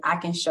I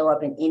can show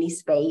up in any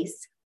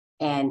space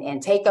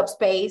and take up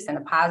space in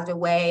a positive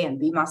way and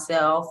be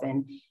myself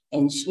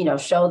and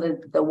show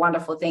the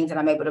wonderful things that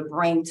I'm able to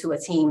bring to a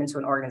team and to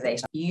an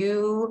organization.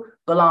 You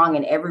belong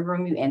in every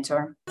room you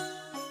enter.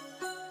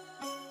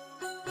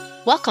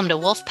 Welcome to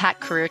Wolfpack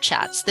Career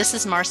Chats. This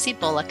is Marcy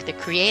Bullock, the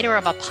creator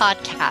of a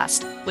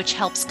podcast which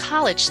helps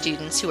college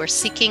students who are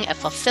seeking a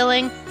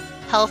fulfilling,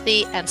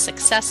 healthy, and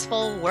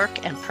successful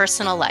work and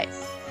personal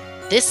life.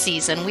 This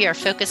season, we are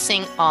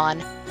focusing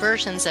on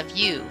versions of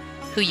you,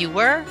 who you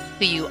were,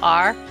 who you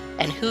are,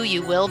 and who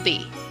you will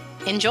be.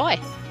 Enjoy.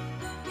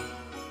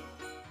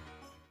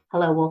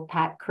 Hello,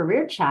 Wolfpack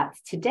Career Chats.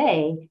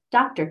 Today,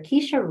 Dr.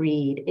 Keisha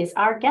Reed is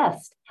our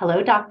guest.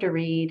 Hello, Dr.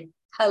 Reed.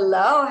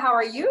 Hello, how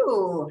are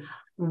you?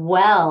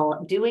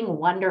 Well, doing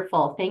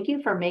wonderful. Thank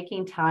you for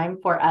making time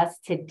for us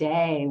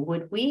today.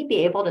 Would we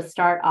be able to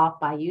start off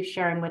by you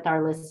sharing with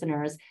our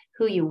listeners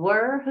who you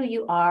were, who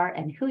you are,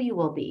 and who you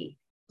will be?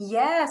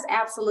 Yes,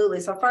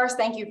 absolutely. So first,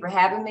 thank you for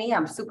having me.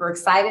 I'm super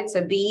excited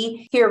to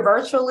be here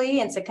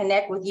virtually and to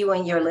connect with you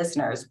and your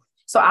listeners.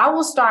 So I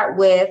will start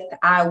with,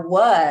 I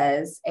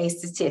was a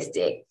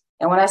statistic.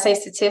 And when I say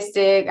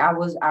statistic, I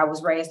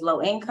was raised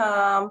low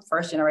income,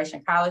 first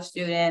generation college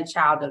student,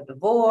 child of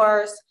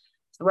divorce,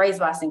 raised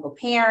by a single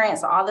parent.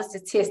 So all the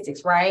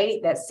statistics,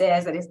 right, that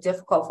says that it's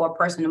difficult for a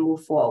person to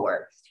move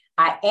forward.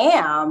 I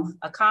am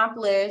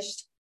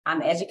accomplished,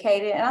 I'm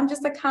educated, and I'm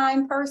just a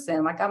kind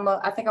person.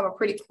 I think I'm a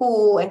pretty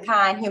cool and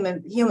kind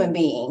human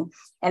being.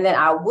 And then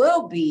I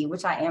will be,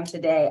 which I am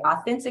today,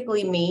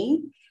 authentically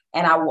me,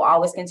 and I will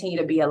always continue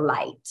to be a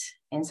light.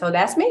 And so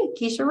that's me,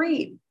 Keisha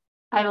Reed.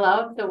 I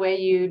love the way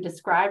you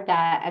described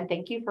that. And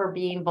thank you for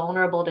being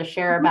vulnerable to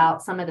share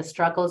about some of the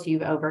struggles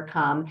you've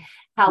overcome.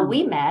 How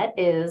we met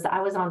is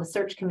I was on the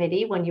search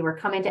committee when you were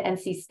coming to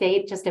NC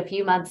State just a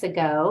few months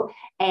ago,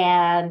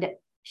 and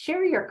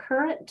share your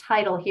current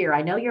title here.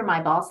 I know you're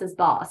my boss's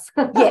boss.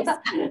 Yes,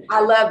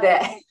 I love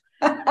that.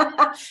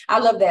 I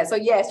love that. So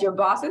yes, your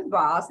boss's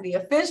boss. The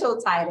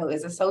official title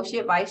is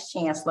Associate Vice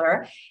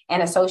Chancellor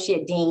and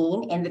Associate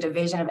Dean in the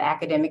Division of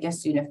Academic and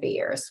Student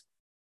Affairs.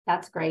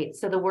 That's great.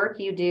 So the work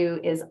you do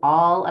is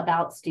all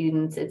about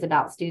students. It's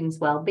about students'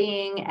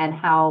 well-being and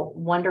how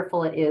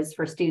wonderful it is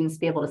for students to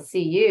be able to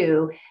see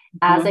you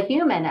as a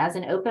human, as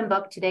an open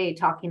book today,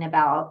 talking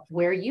about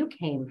where you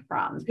came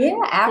from.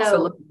 Yeah,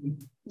 absolutely.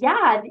 So,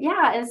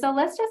 yeah. And so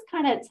let's just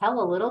kind of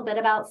tell a little bit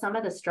about some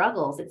of the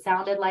struggles. It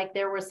sounded like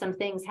there were some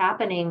things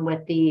happening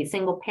with the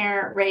single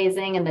parent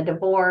raising and the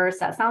divorce.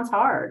 That sounds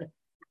hard.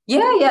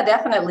 Yeah,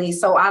 definitely.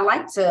 So I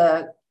like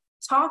to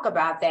talk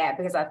about that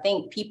because I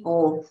think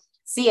people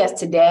see us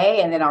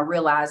today and then I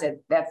realize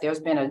that there's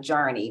been a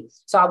journey.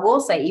 So I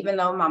will say, even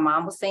though my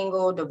mom was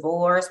single,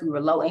 divorced, we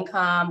were low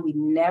income, we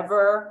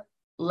never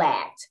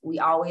lacked. We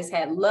always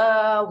had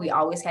love. We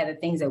always had the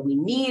things that we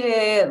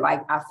needed.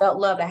 Like I felt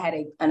loved. I had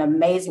an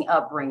amazing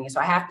upbringing. So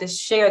I have to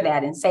share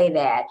that and say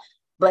that.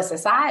 But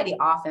society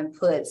often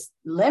puts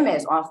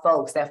limits on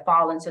folks that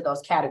fall into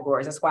those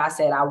categories. That's why I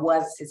said I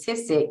was a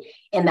statistic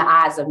in the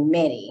eyes of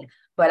many.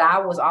 But I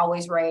was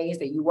always raised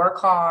that you work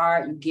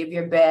hard, you give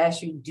your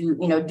best, you do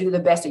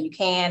the best that you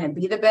can and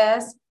be the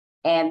best,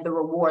 and the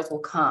rewards will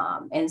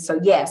come. And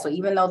so, so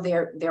even though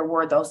there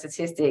were those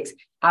statistics,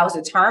 I was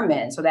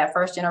determined. So that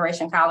first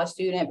generation college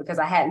student, because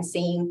I hadn't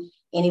seen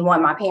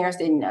anyone, my parents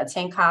didn't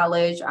attend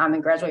college,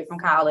 and graduate from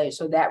college.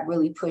 So that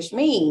really pushed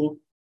me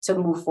to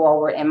move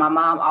forward. And my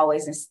mom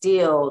always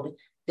instilled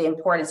the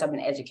importance of an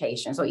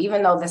education. So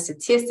even though the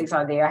statistics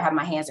are there, I have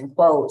my hands in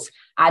quotes,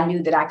 I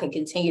knew that I could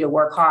continue to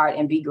work hard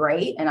and be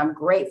great. And I'm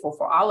grateful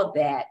for all of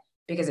that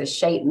because it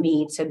shaped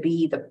me to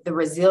be the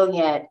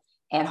resilient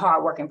and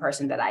hardworking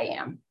person that I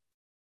am.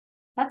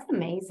 That's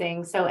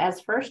amazing. So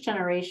as first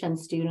generation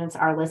students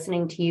are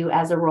listening to you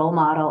as a role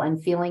model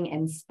and feeling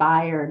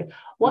inspired,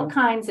 what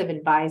kinds of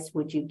advice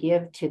would you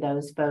give to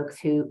those folks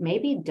who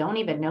maybe don't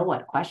even know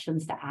what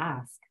questions to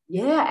ask?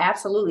 Yeah,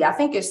 absolutely. I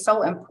think it's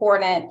so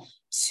important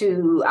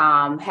to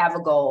have a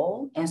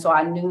goal. And so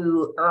I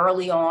knew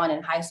early on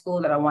in high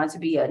school that I wanted to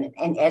be an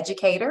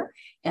educator.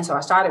 And so I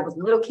started with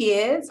little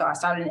kids. So I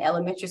started in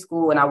elementary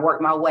school and I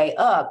worked my way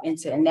up and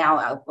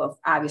now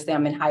obviously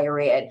I'm in higher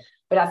ed.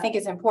 But I think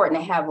it's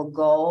important to have a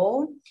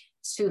goal,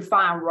 to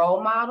find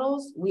role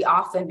models. We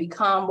often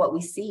become what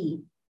we see.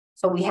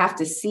 So we have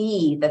to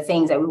see the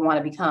things that we want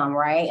to become,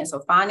 right? And so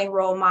finding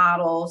role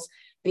models,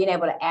 being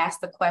able to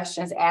ask the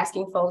questions,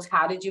 asking folks,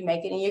 how did you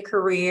make it in your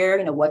career?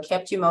 What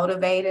kept you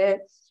motivated?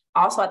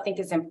 Also, I think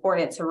it's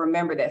important to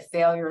remember that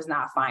failure is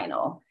not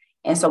final.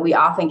 And so we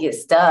often get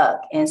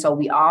stuck. And so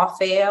we all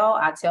fail.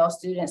 I tell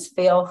students,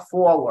 fail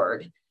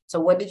forward. So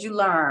what did you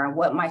learn?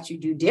 What might you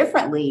do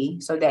differently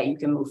so that you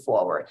can move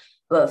forward?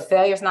 But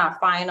failure is not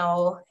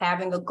final.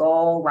 Having a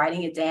goal,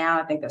 writing it down,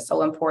 I think that's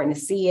so important to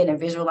see it and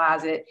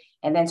visualize it.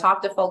 And then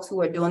talk to folks who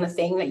are doing the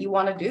thing that you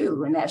want to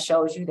do. And that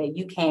shows you that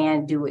you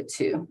can do it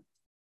too.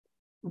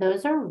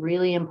 Those are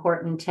really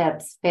important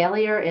tips.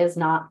 Failure is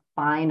not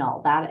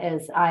final. That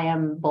is, I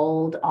am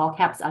bold, all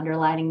caps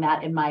underlining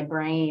that in my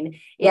brain.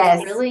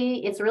 Yes.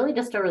 It's really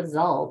just a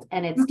result,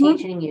 and it's Mm-hmm.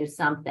 teaching you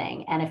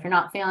something. And if you're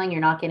not failing,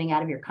 you're not getting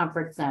out of your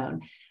comfort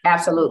zone.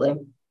 Absolutely.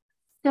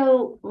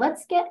 So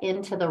let's get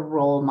into the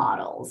role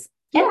models.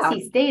 Yeah.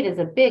 NC State is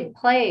a big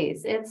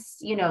place.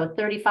 It's,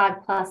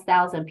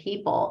 35,000+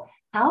 people.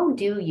 How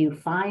do you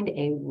find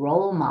a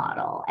role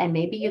model? And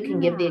maybe you can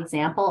give the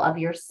example of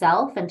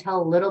yourself and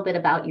tell a little bit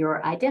about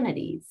your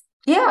identities.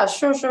 Yeah,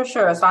 sure. So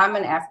I'm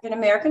an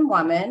African-American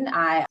woman.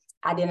 I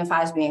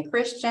identify as being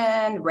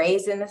Christian,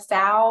 raised in the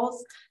South.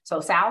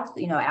 So South,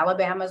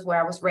 Alabama is where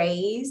I was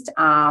raised.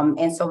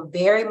 And so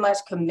very much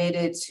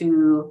committed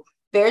to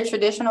very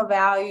traditional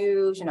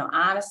values,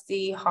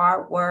 honesty,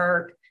 hard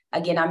work.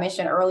 Again, I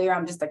mentioned earlier,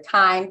 I'm just a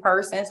kind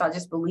person. So I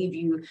just believe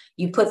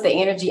you put the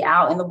energy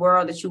out in the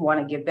world that you want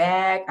to give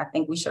back. I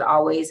think we should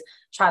always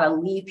try to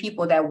leave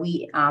people that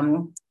we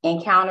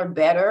encounter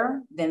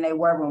better than they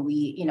were when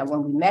we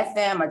met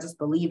them. I just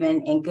believe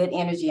in good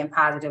energy and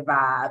positive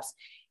vibes.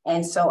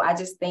 And so I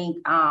just think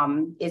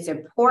it's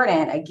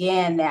important,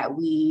 again, that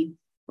we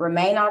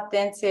remain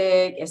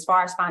authentic as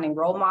far as finding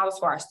role models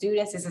for our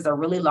students. This is a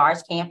really large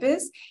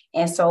campus.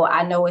 And so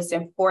I know it's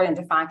important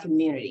to find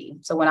community.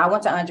 So when I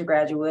went to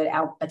undergraduate,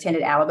 I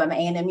attended Alabama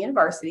A&M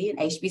University, an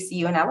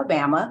HBCU in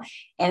Alabama.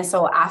 And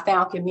so I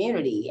found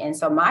community. And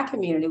so my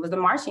community was the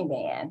marching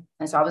band.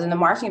 And so I was in the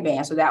marching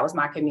band. So that was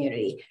my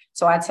community.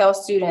 So I tell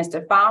students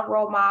to find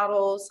role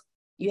models.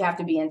 You have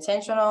to be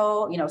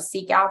intentional,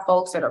 seek out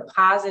folks that are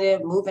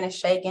positive, moving and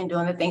shaking,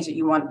 doing the things that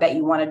you want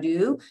to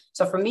do.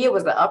 So for me, it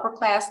was the upper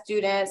class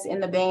students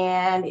in the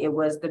band. It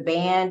was the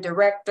band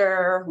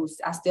director, who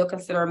I still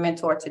consider a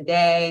mentor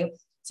today.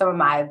 Some of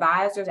my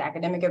advisors,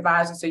 academic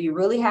advisors. So you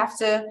really have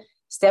to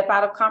step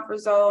out of comfort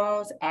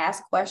zones,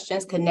 ask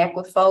questions, connect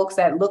with folks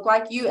that look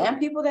like you and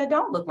people that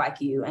don't look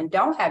like you and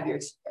don't have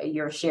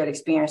your shared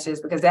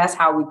experiences, because that's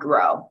how we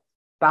grow,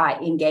 by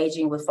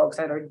engaging with folks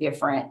that are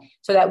different,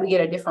 so that we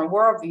get a different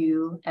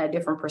worldview and a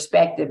different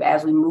perspective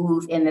as we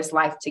move in this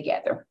life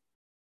together.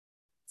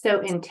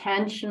 So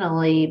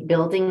intentionally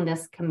building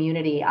this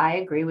community. I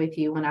agree with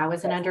you. When I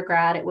was an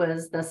undergrad, it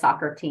was the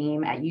soccer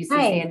team at UC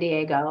San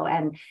Diego.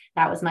 And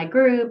that was my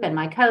group and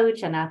my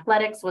coach, and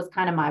athletics was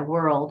kind of my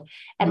world.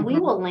 And we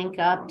will link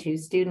up to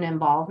student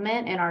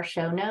involvement in our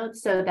show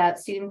notes so that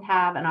students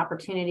have an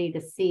opportunity to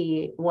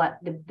see what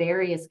the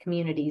various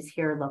communities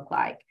here look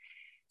like.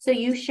 So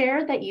you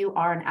shared that you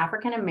are an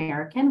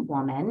African-American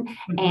woman.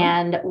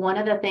 And one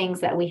of the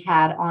things that we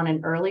had on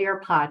an earlier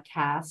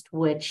podcast,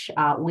 which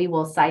we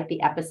will cite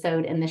the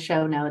episode in the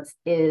show notes,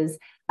 is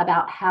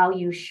about how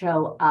you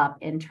show up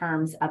in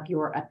terms of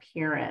your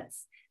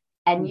appearance.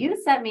 And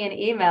you sent me an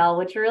email,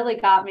 which really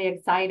got me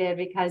excited,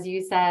 because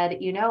you said,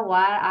 you know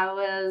what, I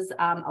was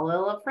a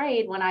little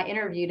afraid when I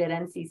interviewed at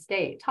NC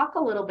State. Talk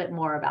a little bit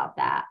more about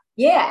that.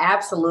 Yeah,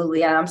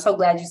 absolutely. And I'm so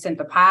glad you sent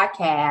the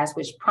podcast,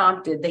 which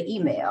prompted the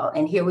email.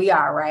 And here we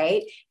are,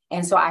 right?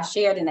 And so I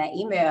shared in that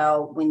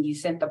email, when you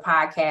sent the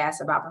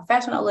podcast about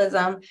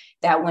professionalism,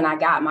 that when I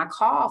got my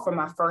call for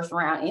my first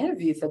round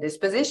interview for this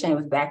position, it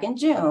was back in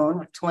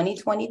June of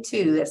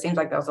 2022. That seems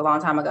like that was a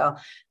long time ago,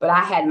 but I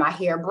had my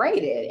hair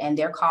braided, and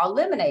they're called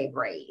lemonade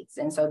braids.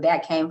 And so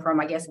that came from,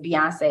 I guess,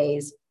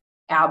 Beyonce's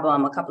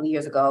album a couple of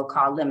years ago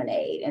called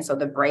Lemonade. And so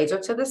the braids are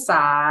to the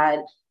side,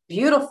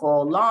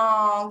 beautiful,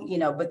 long,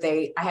 but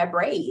I had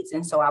braids.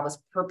 And so I was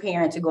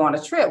preparing to go on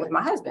a trip with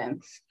my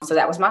husband. So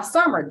that was my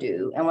summer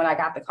due. And when I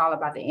got the call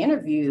about the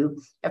interview,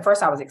 at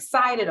first I was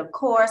excited, of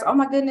course. Oh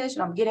my goodness,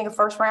 I'm getting a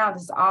first round.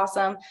 This is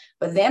awesome.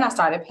 But then I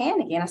started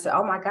panicking. I said,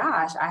 oh my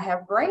gosh, I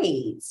have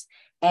braids.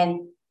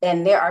 And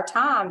there are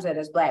times that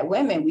as Black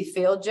women, we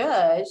feel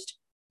judged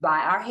by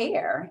our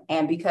hair.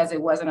 And because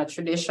it wasn't a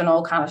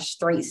traditional kind of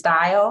straight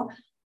style,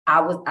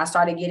 I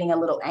started getting a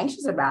little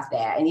anxious about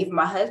that. And even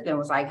my husband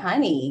was like,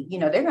 honey,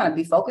 they're going to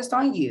be focused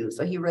on you.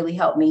 So he really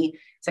helped me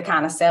to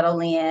kind of settle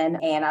in.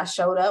 And I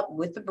showed up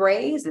with the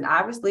braids, and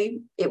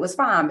obviously it was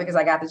fine because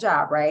I got the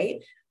job,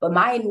 right? But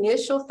my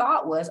initial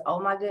thought was, oh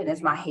my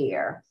goodness, my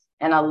hair.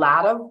 And a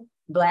lot of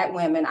Black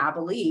women, I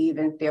believe,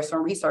 and there's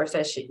some research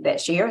that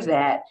shares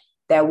that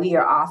we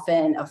are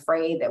often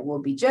afraid that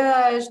we'll be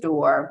judged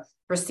or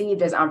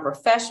perceived as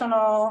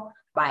unprofessional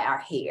by our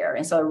hair.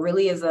 And so it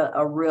really is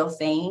a real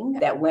thing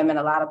that women,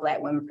 a lot of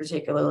Black women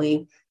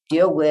particularly,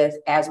 deal with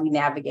as we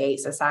navigate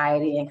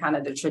society and kind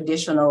of the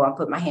traditional, I'll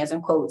put my hands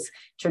in quotes,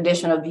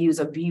 traditional views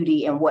of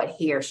beauty and what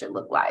hair should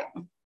look like.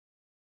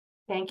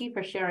 Thank you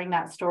for sharing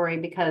that story,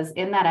 because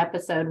in that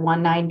episode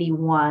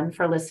 191,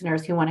 for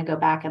listeners who want to go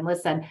back and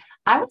listen,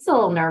 I was a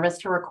little nervous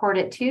to record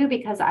it too,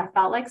 because I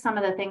felt like some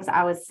of the things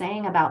I was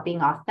saying about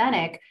being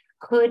authentic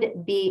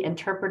could be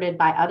interpreted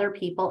by other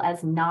people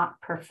as not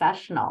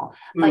professional.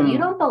 But you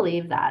don't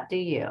believe that, do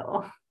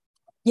you?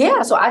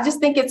 Yeah, so I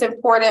just think it's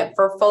important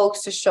for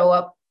folks to show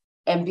up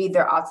and be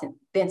their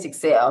authentic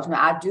selves.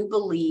 Now, I do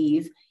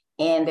believe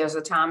there's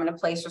a time and a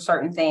place for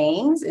certain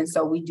things. And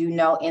so we do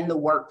know in the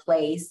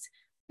workplace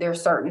there are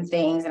certain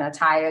things in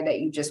attire that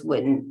you just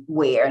wouldn't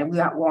wear. And we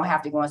won't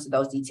have to go into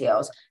those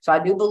details. So I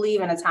do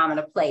believe in a time and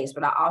a place,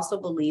 but I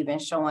also believe in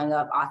showing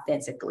up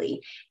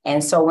authentically.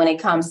 And so when it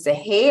comes to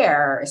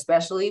hair,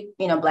 especially,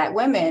 Black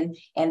women,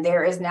 and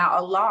there is now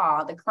a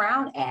law, the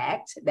Crown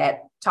Act,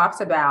 that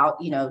talks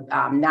about,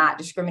 not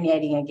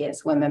discriminating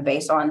against women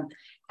based on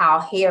how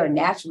hair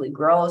naturally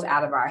grows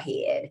out of our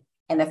head.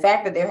 And the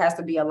fact that there has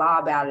to be a law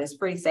about it is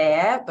pretty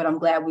sad, but I'm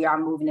glad we are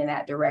moving in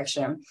that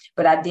direction.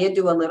 But I did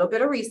do a little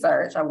bit of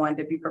research. I wanted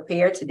to be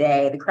prepared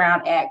today. The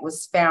Crown Act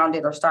was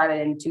founded or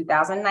started in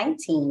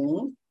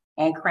 2019,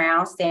 and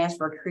Crown stands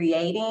for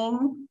create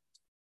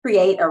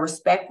a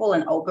respectful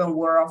and open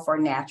world for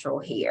natural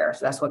hair.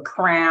 So that's what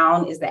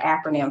Crown is the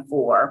acronym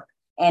for.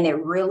 And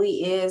it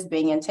really is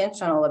being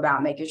intentional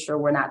about making sure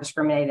we're not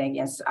discriminating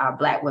against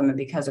Black women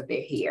because of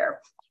their hair.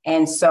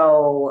 And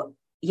so,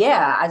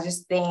 yeah, I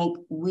just think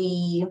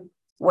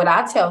what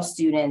I tell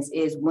students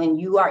is when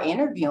you are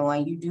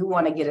interviewing, you do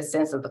want to get a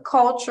sense of the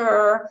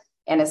culture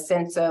and a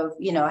sense of,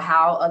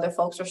 how other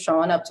folks are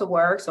showing up to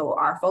work. So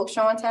are folks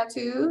showing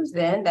tattoos?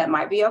 Then that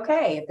might be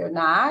okay. If they're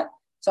not,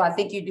 so I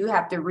think you do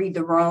have to read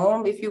the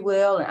room, if you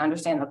will, and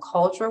understand the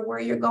culture where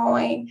you're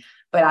going.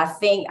 But I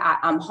think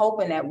I'm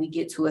hoping that we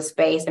get to a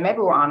space, and maybe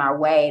we're on our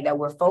way, that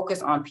we're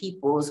focused on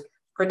people's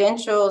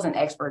credentials and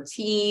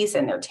expertise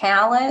and their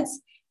talents,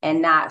 and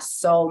not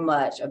so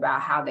much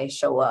about how they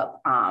show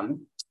up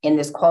in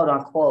this quote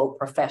unquote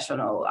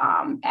professional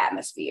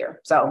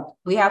atmosphere. So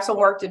we have some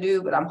work to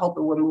do, but I'm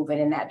hoping we're moving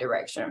in that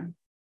direction.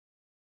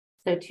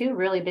 So two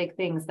really big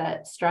things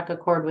that struck a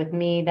chord with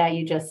me that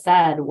you just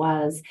said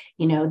was,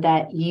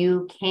 that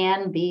you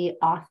can be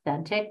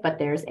authentic, but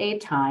there's a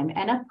time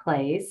and a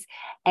place,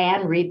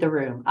 and read the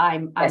room.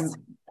 I'm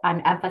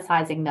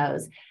emphasizing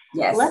those.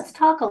 Yes. Let's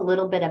talk a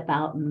little bit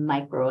about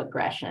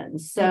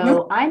microaggressions.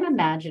 So I'm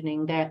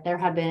imagining that there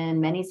have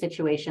been many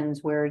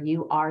situations where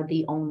you are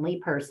the only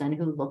person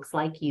who looks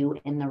like you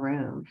in the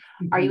room.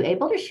 Are you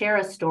able to share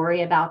a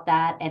story about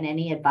that and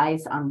any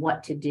advice on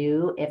what to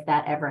do if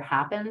that ever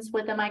happens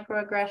with a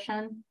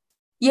microaggression?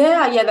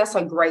 Yeah, that's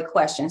a great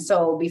question.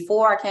 So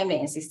before I came to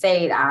NC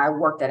State, I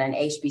worked at an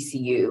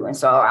HBCU. And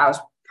so I was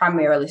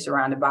primarily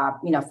surrounded by,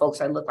 folks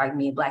that look like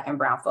me, Black and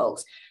brown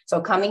folks. So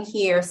coming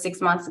here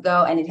 6 months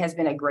ago, and it has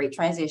been a great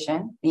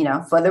transition,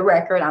 for the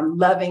record, I'm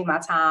loving my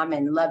time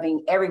and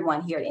loving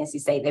everyone here at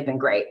NC State. They've been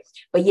great.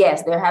 But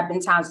yes, there have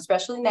been times,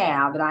 especially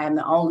now, that I am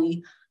the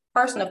only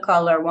person of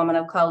color, woman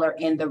of color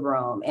in the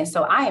room. And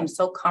so I am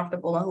so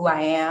comfortable in who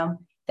I am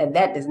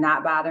that does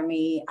not bother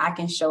me. I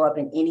can show up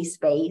in any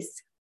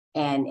space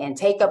and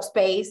take up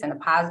space in a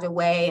positive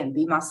way and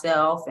be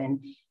myself and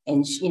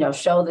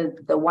show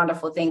the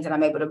wonderful things that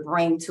I'm able to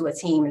bring to a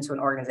team and to an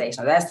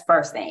organization. So that's the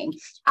first thing.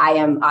 I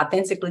am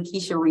authentically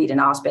Keisha Reed in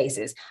all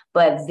spaces,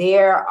 but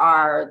there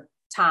are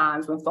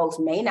times when folks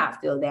may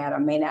not feel that or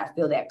may not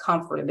feel that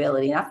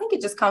comfortability. And I think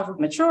it just comes with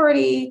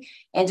maturity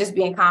and just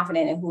being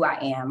confident in who I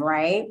am,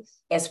 right?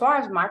 As far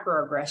as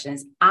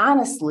microaggressions,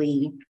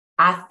 honestly,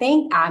 I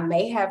think I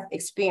may have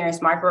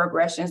experienced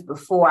microaggressions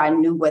before I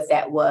knew what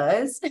that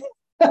was.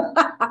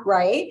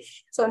 Right.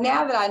 So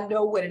now that I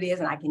know what it is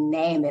and I can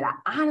name it, I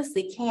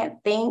honestly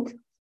can't think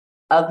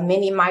of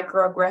many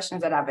microaggressions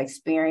that I've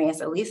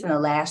experienced, at least in the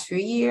last few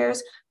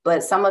years.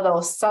 But some of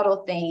those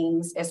subtle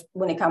things, as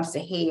when it comes to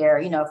hair,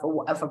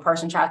 if a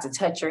person tries to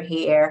touch your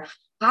hair,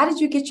 how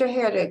did you get your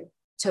hair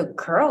to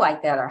curl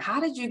like that? Or how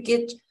did you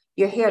get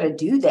your hair to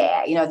do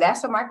that?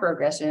 That's a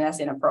microaggression.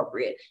 That's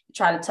inappropriate. You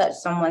try to touch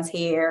someone's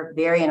hair,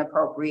 very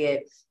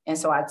inappropriate. And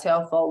so I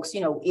tell folks,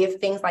 if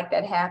things like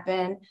that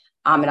happen,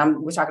 and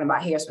we're talking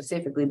about hair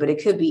specifically, but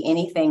it could be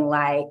anything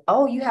like,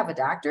 oh, you have a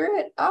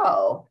doctorate?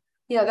 Oh,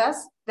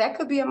 that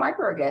could be a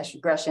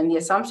microaggression. The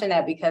assumption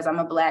that because I'm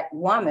a Black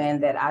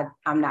woman that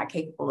I'm not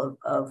capable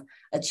of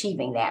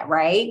achieving that,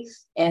 right?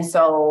 And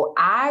so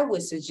I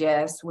would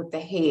suggest with the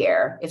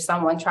hair, if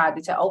someone tried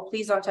to tell, oh,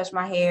 please don't touch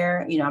my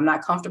hair, I'm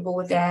not comfortable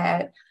with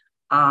that.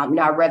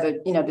 I'd rather,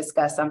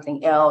 discuss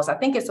something else. I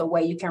think it's a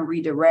way you can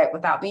redirect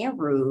without being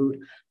rude,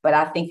 but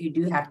I think you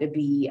do have to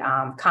be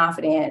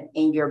confident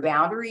in your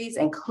boundaries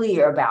and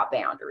clear about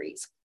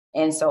boundaries.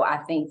 And so I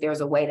think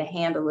there's a way to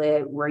handle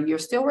it where you're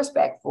still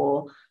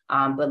respectful,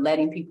 but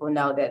letting people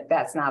know that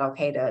that's not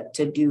okay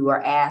to do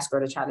or ask or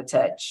to try to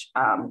touch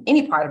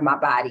any part of my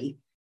body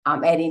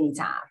at any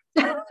time.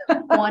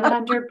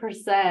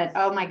 100%.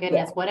 Oh my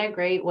goodness. Yeah. What a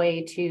great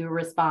way to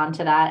respond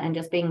to that and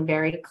just being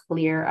very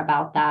clear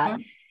about that.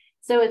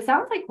 So it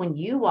sounds like when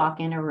you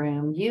walk in a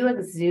room, you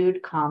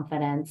exude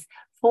confidence.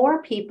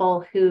 For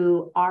people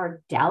who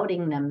are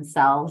doubting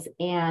themselves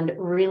and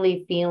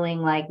really feeling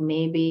like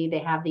maybe they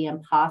have the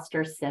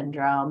imposter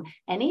syndrome.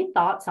 Any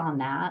thoughts on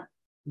that?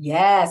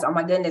 Yes. Oh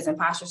my goodness.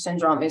 Imposter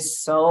syndrome is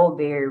so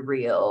very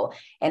real.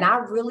 And I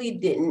really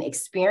didn't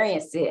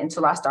experience it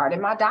until I started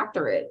my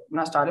doctorate. When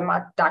I started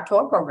my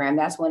doctoral program,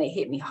 that's when it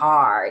hit me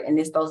hard. And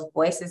it's those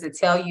voices that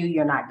tell you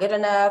you're not good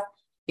enough.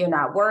 You're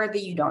not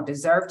worthy. You don't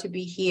deserve to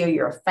be here.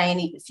 You're a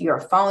phony. If you're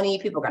a phony,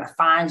 people are going to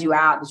find you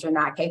out that you're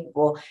not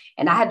capable.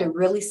 And I had to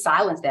really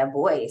silence that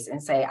voice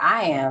and say,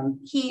 I am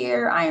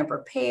here. I am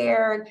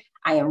prepared.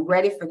 I am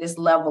ready for this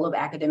level of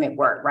academic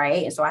work,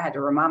 right? And so I had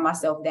to remind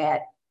myself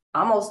that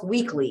almost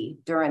weekly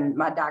during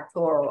my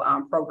doctoral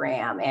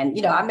program.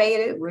 And, I made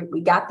it.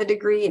 We got the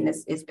degree, and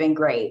it's been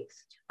great.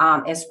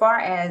 As far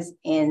as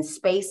in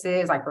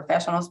spaces, like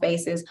professional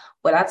spaces,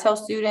 what I tell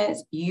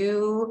students,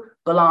 you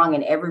belong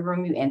in every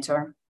room you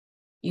enter.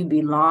 You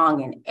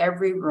belong in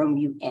every room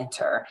you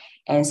enter.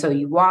 And so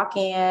you walk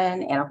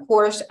in, and of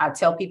course, I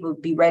tell people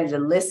be ready to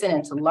listen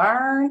and to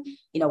learn.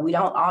 We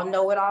don't all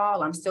know it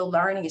all. I'm still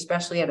learning,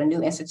 especially at a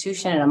new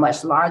institution and a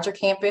much larger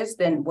campus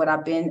than what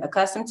I've been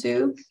accustomed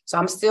to. So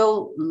I'm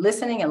still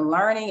listening and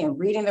learning and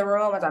reading the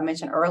room, as I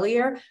mentioned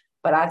earlier.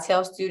 But I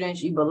tell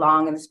students, you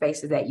belong in the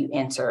spaces that you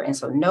enter. And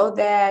so know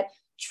that,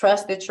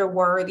 trust that you're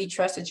worthy,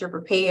 trust that you're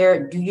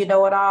prepared. Do you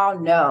know it all?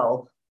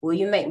 No. Will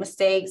you make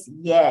mistakes?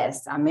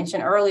 Yes. I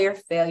mentioned earlier,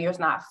 failure is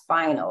not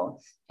final,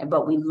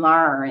 but we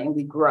learn and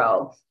we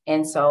grow.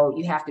 And so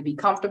you have to be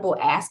comfortable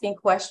asking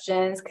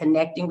questions,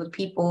 connecting with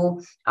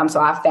people.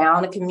 So I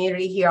found a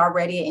community here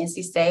already at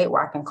NC State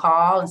where I can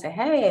call and say,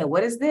 hey,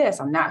 what is this?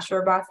 I'm not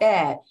sure about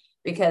that.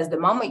 Because the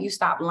moment you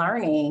stop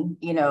learning,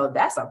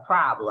 that's a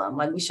problem.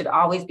 Like, we should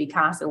always be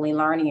constantly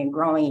learning and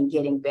growing and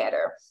getting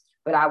better.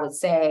 But I would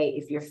say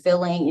if you're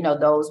feeling,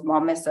 those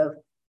moments of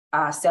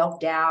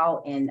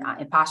self-doubt and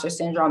imposter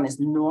syndrome is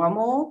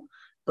normal,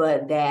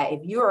 but that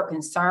if you are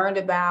concerned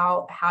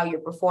about how you're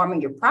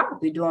performing, you're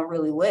probably doing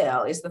really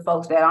well. It's the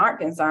folks that aren't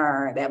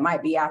concerned that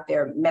might be out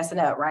there messing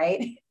up,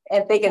 right?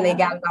 And thinking they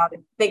got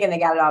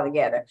it all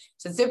together.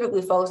 So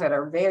typically folks that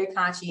are very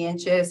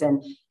conscientious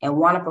and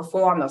want to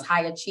perform, those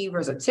high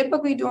achievers, are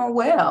typically doing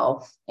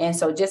well. And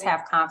so just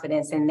have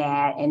confidence in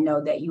that and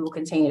know that you will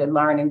continue to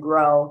learn and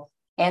grow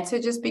and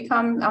to just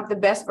become the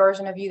best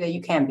version of you that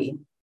you can be.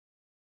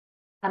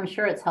 I'm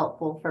sure it's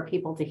helpful for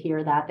people to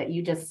hear that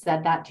you just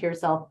said that to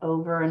yourself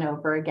over and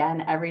over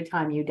again every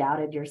time you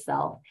doubted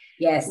yourself.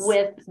 Yes.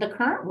 With the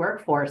current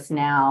workforce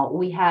now,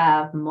 we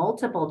have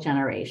multiple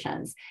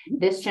generations.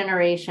 This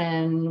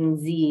generation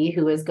Z,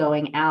 who is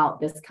going out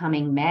this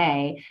coming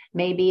May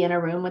be in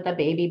a room with a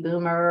baby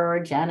boomer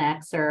or Gen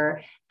Xer.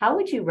 How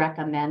would you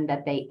recommend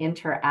that they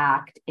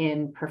interact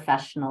in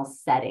professional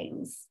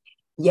settings?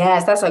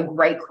 Yes, that's a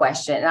great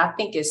question. And I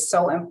think it's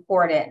so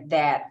important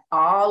that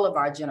all of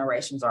our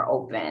generations are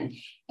open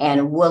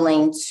and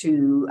willing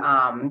to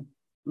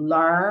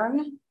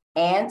learn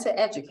and to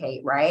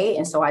educate, right?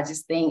 And so I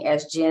just think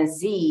as Gen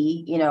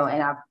Z, and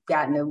I've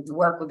gotten to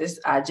work with this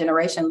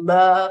generation,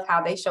 love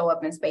how they show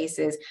up in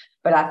spaces.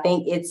 But I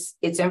think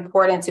it's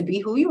important to be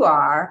who you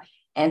are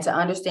and to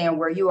understand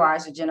where you are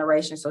as a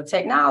generation. So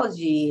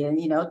technology and,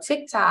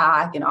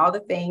 TikTok and all the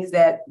things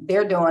that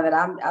they're doing that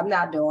I'm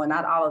not doing,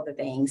 not all of the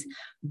things,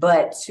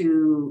 but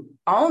to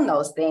own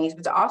those things,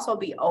 but to also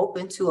be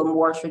open to a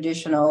more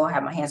traditional,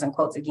 have my hands in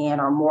quotes again,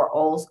 or more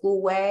old school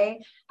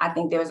way. I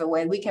think there's a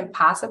way we can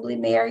possibly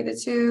marry the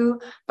two,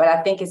 but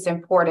I think it's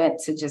important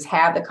to just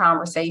have the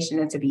conversation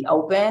and to be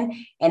open.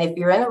 And if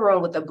you're in a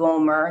room with a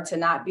boomer, to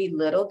not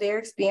belittle their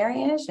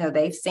experience.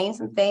 They've seen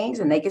some things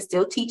and they can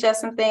still teach us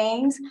some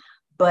things,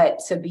 but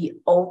to be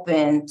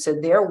open to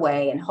their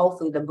way. And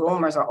hopefully the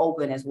boomers are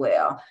open as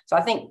well. So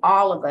I think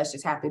all of us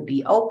just have to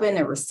be open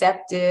and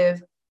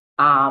receptive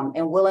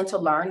and willing to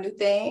learn new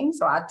things.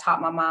 So I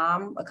taught my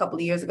mom a couple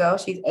of years ago,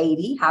 she's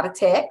 80, how to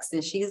text,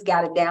 and she's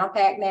got it down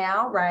packed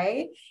now,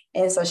 right?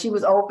 And so she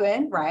was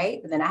open, right?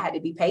 But then I had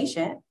to be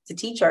patient to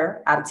teach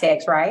her how to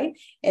text, right?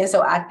 And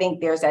so I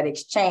think there's that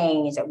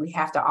exchange that we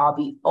have to all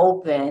be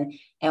open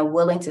and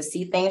willing to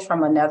see things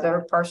from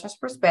another person's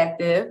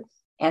perspective,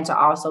 and to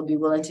also be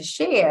willing to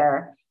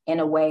share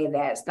in a way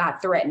that's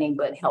not threatening,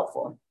 but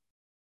helpful.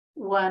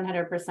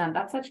 100%.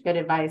 That's such good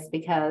advice,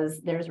 because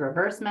there's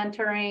reverse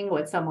mentoring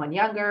with someone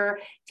younger,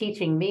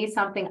 teaching me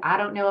something I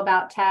don't know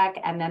about tech.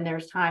 And then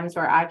there's times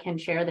where I can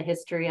share the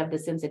history of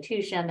this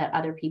institution that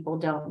other people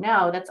don't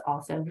know. That's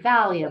also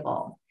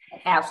valuable.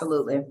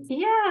 Absolutely.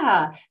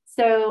 Yeah.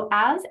 So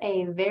as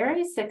a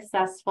very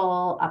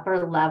successful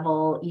upper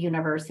level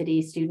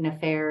university student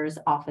affairs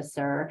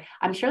officer,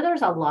 I'm sure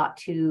there's a lot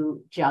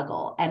to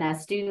juggle. And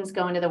as students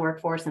go into the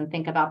workforce and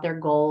think about their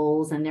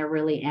goals and they're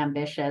really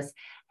ambitious,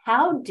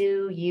 how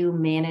do you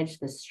manage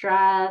the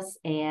stress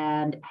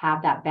and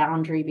have that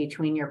boundary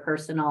between your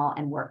personal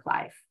and work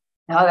life?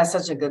 Oh, that's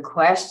such a good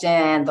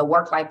question. The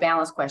work-life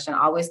balance question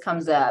always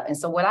comes up. And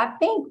so what I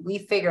think we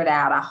figured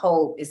out, I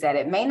hope, is that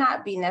it may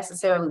not be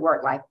necessarily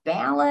work-life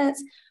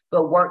balance,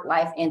 but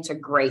work-life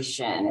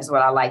integration is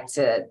what I like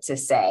to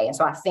say. And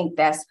so I think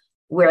that's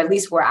at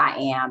least where I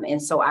am. And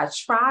so I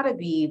try to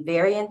be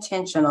very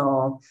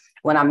intentional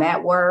when I'm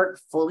at work,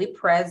 fully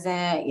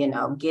present,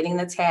 getting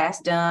the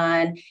task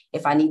done.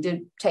 If I need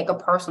to take a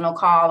personal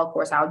call, of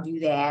course, I'll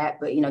do that,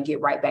 but,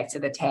 get right back to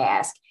the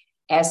task.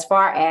 As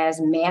far as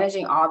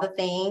managing all the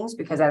things,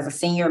 because as a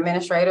senior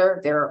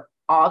administrator, there are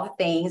all the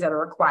things that are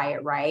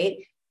required, right?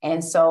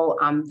 And so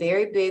I'm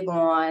very big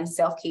on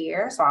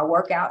self-care. So I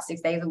work out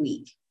 6 days a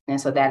week. And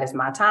so that is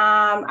my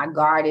time. I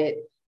guard it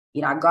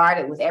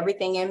with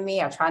everything in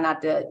me. I try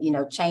not to,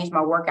 change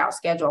my workout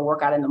schedule. I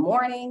work out in the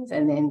mornings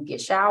and then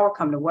get showered,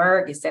 come to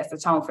work. It sets the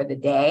tone for the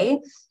day.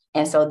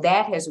 And so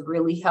that has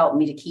really helped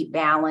me to keep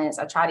balance.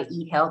 I try to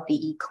eat healthy,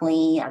 eat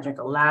clean. I drink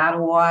a lot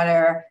of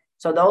water.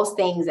 So those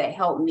things that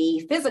help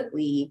me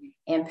physically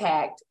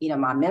impact,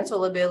 my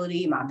mental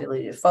ability, my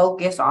ability to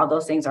focus, all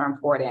those things are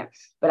important.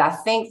 But I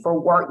think for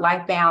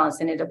work-life balance,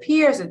 and it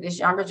appears that this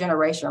younger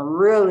generation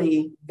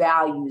really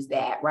values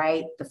that,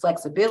 right? The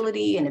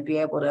flexibility and to be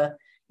able to,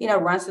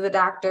 run to the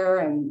doctor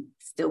and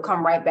still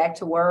come right back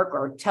to work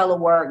or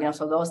telework,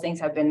 so those things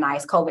have been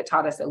nice. COVID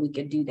taught us that we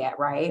could do that,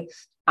 right?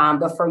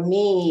 But for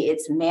me,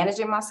 it's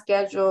managing my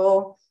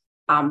schedule.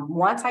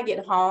 Once I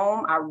get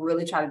home, I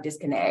really try to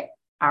disconnect.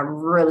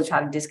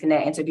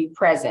 And to be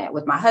present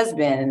with my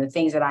husband and the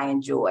things that I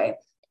enjoy.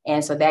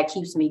 And so that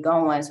keeps me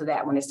going so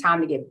that when it's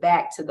time to get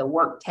back to the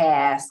work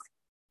task,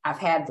 I've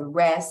had the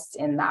rest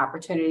and the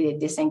opportunity to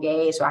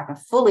disengage so I can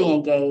fully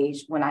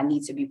engage when I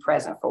need to be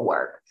present for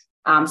work.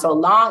 So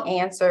long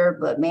answer,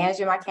 but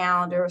managing my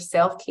calendar,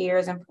 self-care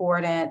is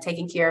important,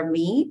 taking care of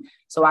me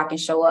so I can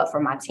show up for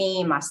my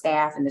team, my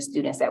staff, and the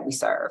students that we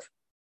serve.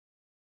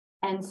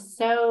 And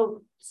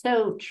so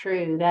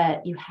true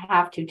that you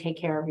have to take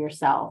care of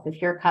yourself.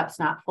 If your cup's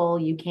not full,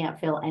 you can't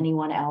fill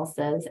anyone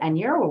else's. And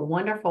you're a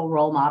wonderful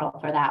role model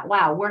for that.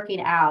 Wow,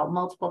 working out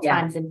multiple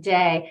times a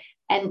day.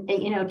 And,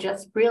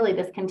 just really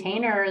this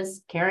container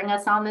is carrying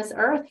us on this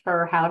earth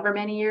for however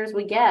many years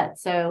we get.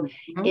 So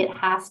it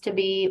has to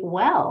be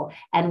well.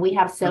 And we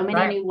have so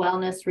many new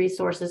wellness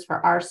resources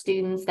for our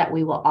students that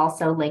we will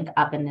also link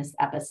up in this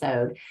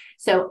episode.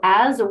 So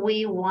as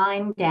we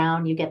wind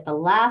down, you get the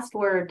last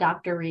word,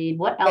 Dr. Reed.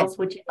 What else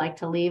would you like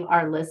to leave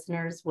our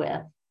listeners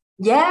with?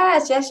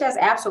 Yes,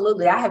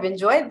 absolutely. I have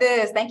enjoyed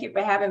this. Thank you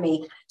for having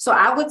me. So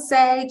I would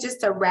say,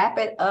 just to wrap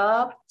it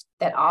up,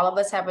 that all of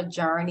us have a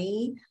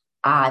journey.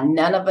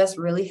 None of us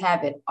really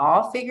have it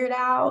all figured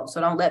out. So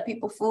don't let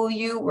people fool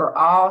you. We're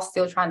all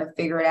still trying to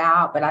figure it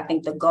out. But I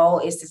think the goal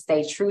is to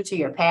stay true to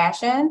your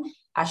passion.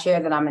 I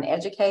share that I'm an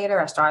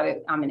educator.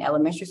 I'm in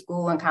elementary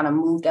school and kind of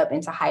moved up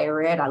into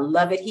higher ed. I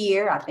love it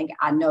here.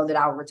 I know that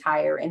I'll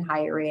retire in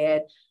higher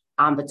ed.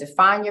 But to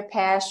find your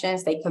passion,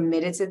 stay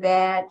committed to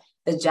that.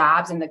 The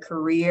jobs and the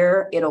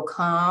career, it'll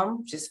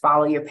come. Just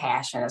follow your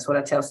passion. That's what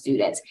I tell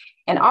students.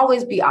 And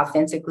always be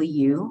authentically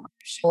you.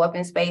 Show up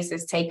in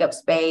spaces, take up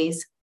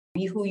space.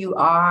 Be who you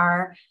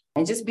are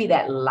and just be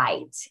that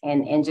light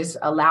and just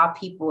allow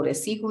people to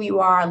see who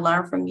you are,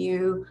 learn from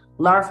you,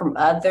 learn from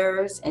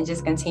others, and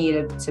just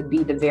continue to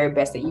be the very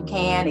best that you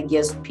can. It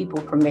gives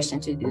people permission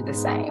to do the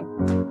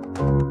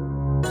same.